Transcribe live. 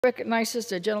Recognizes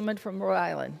the gentleman from Rhode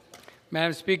Island.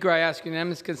 Madam Speaker, I ask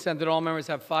unanimous consent that all members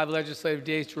have 5 legislative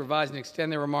days to revise and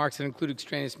extend their remarks and include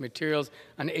extraneous materials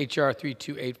on H.R.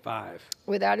 3285.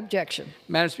 Without objection.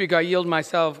 Madam Speaker, I yield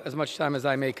myself as much time as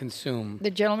I may consume.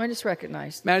 The gentleman is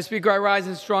recognized. Madam Speaker, I rise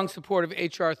in strong support of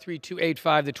H.R.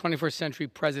 3285, the 21st Century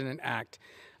President Act.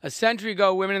 A century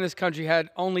ago, women in this country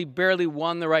had only barely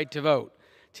won the right to vote.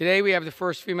 Today, we have the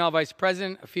first female vice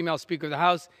president, a female Speaker of the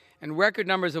House, and record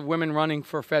numbers of women running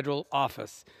for federal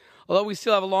office. Although we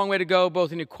still have a long way to go,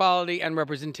 both in equality and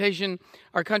representation,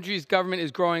 our country's government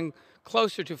is growing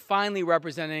closer to finally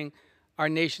representing our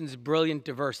nation's brilliant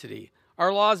diversity.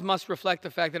 Our laws must reflect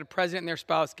the fact that a president and their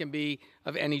spouse can be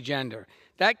of any gender.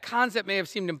 That concept may have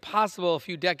seemed impossible a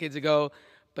few decades ago,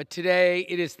 but today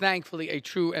it is thankfully a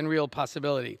true and real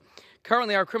possibility.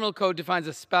 Currently, our criminal code defines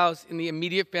a spouse in the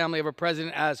immediate family of a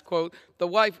president as, quote, the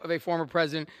wife of a former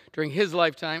president during his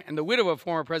lifetime and the widow of a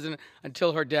former president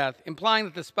until her death, implying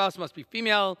that the spouse must be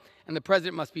female and the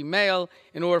president must be male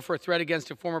in order for a threat against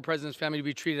a former president's family to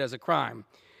be treated as a crime.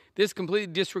 This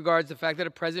completely disregards the fact that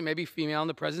a president may be female and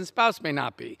the president's spouse may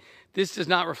not be. This does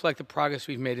not reflect the progress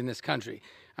we've made in this country.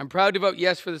 I'm proud to vote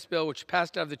yes for this bill, which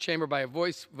passed out of the chamber by a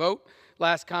voice vote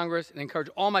last Congress, and encourage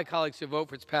all my colleagues to vote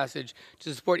for its passage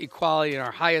to support equality in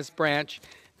our highest branch.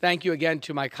 Thank you again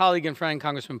to my colleague and friend,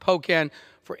 Congressman Pocan,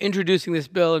 for introducing this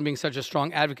bill and being such a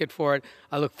strong advocate for it.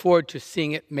 I look forward to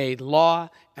seeing it made law,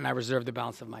 and I reserve the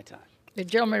balance of my time. The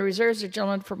gentleman reserves. The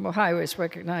gentleman from Ohio is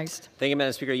recognized. Thank you,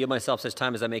 Madam Speaker. I yield myself such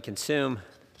time as I may consume.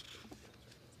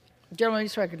 The gentleman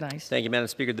is recognized. Thank you, Madam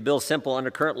Speaker. The bill is simple.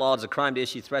 Under current law, it's a crime to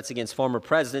issue threats against former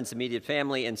presidents, immediate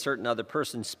family, and certain other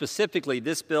persons. Specifically,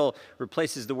 this bill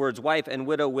replaces the words wife and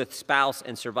widow with spouse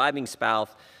and surviving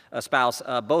spouse.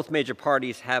 Both major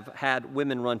parties have had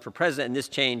women run for president, and this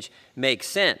change makes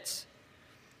sense.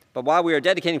 But while we are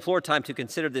dedicating floor time to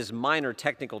consider this minor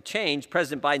technical change,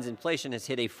 President Biden's inflation has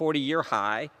hit a 40-year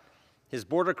high. His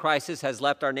border crisis has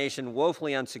left our nation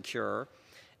woefully unsecure,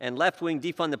 and left-wing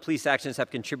defund the police actions have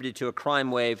contributed to a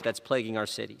crime wave that's plaguing our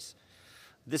cities.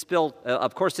 This bill,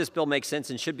 of course, this bill makes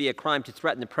sense and should be a crime to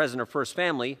threaten the president or first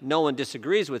family. No one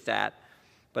disagrees with that,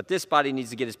 but this body needs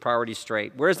to get its priorities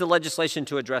straight. Where's the legislation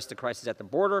to address the crisis at the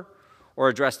border, or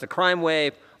address the crime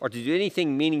wave, or to do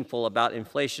anything meaningful about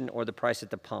inflation or the price at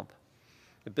the pump?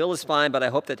 The bill is fine, but I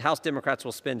hope that House Democrats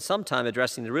will spend some time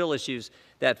addressing the real issues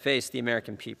that face the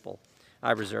American people.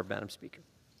 I reserve, Madam Speaker.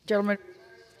 Gentleman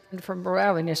from Rhode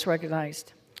Island is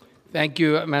recognized. Thank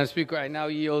you, Madam Speaker. I now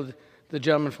yield the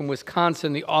gentleman from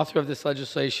Wisconsin, the author of this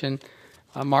legislation,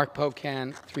 Mark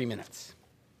Pocan, 3 minutes.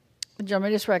 The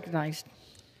gentleman is recognized.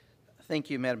 Thank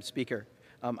you, Madam Speaker.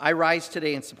 I rise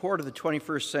today in support of the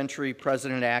 21st Century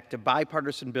President Act, a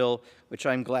bipartisan bill which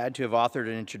I'm glad to have authored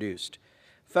and introduced.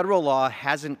 Federal law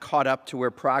hasn't caught up to where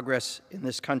progress in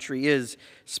this country is,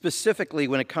 specifically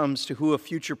when it comes to who a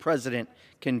future president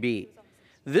can be.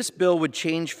 This bill would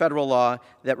change federal law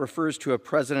that refers to a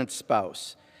president's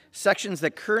spouse. Sections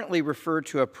that currently refer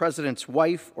to a president's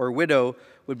wife or widow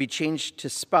would be changed to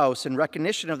spouse in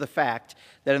recognition of the fact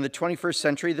that in the 21st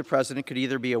century, the president could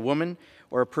either be a woman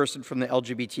or a person from the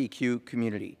LGBTQ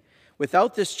community.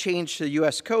 Without this change to the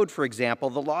U.S. Code, for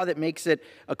example, the law that makes it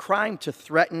a crime to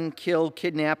threaten, kill,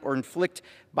 kidnap, or inflict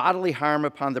bodily harm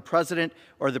upon the president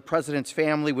or the president's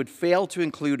family would fail to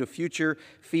include a future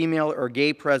female or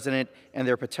gay president and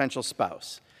their potential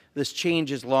spouse. This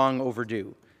change is long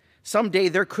overdue. Someday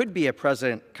there could be a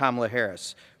President Kamala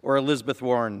Harris, or Elizabeth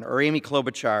Warren, or Amy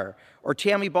Klobuchar, or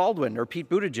Tammy Baldwin, or Pete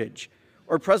Buttigieg,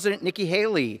 or President Nikki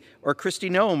Haley, or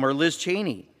Kristi Noem, or Liz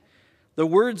Cheney. The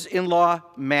words in law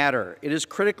matter. It is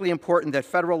critically important that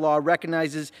federal law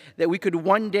recognizes that we could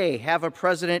one day have a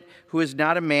president who is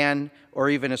not a man or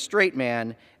even a straight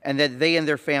man, and that they and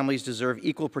their families deserve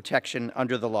equal protection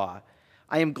under the law.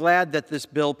 I am glad that this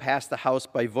bill passed the House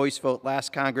by voice vote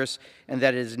last Congress and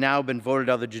that it has now been voted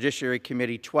out of the Judiciary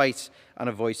Committee twice on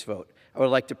a voice vote. I would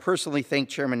like to personally thank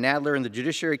Chairman Nadler and the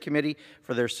Judiciary Committee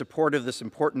for their support of this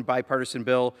important bipartisan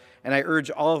bill, and I urge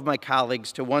all of my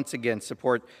colleagues to once again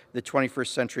support the 21st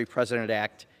Century President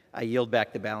Act. I yield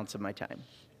back the balance of my time.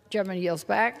 Gentleman yields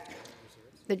back.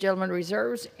 The gentleman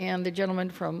reserves, and the gentleman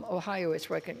from Ohio is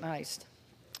recognized.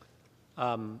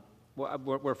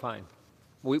 We're fine.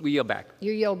 We yield back.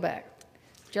 You yield back.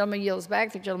 Gentleman yields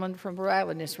back. The gentleman from Rhode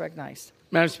Island is recognized.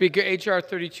 Madam Speaker, H.R.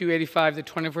 3285, the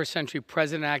 21st Century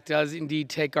President Act, does indeed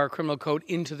take our criminal code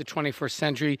into the 21st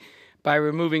century by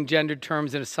removing gendered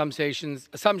terms and assumptions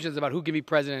about who can be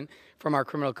president from our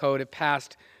criminal code. It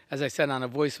passed As I said on a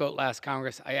voice vote last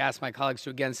Congress, I ask my colleagues to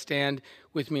again stand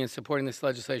with me in supporting this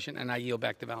legislation, and I yield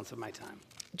back the balance of my time.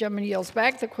 Gentleman yields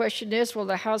back. The question is, will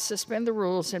the House suspend the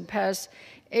rules and pass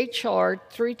H.R.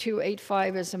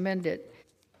 3285 as amended?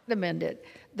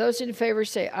 Those in favor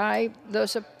say aye.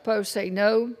 Those opposed say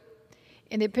no.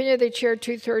 In the opinion of the chair,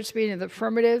 two-thirds being in the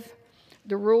affirmative,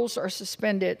 the rules are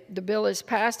suspended. The bill is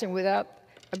passed, and without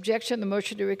objection, the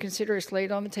motion to reconsider is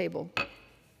laid on the table.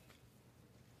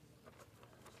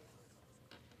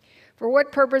 For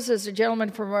what purpose does the gentleman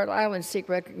from Rhode Island seek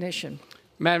recognition?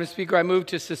 Madam Speaker, I move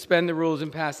to suspend the rules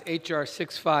and pass H.R.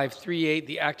 6538,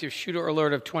 the active shooter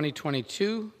alert of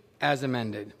 2022, as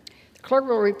amended. The clerk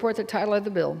will report the title of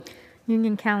the bill.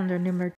 Union Calendar number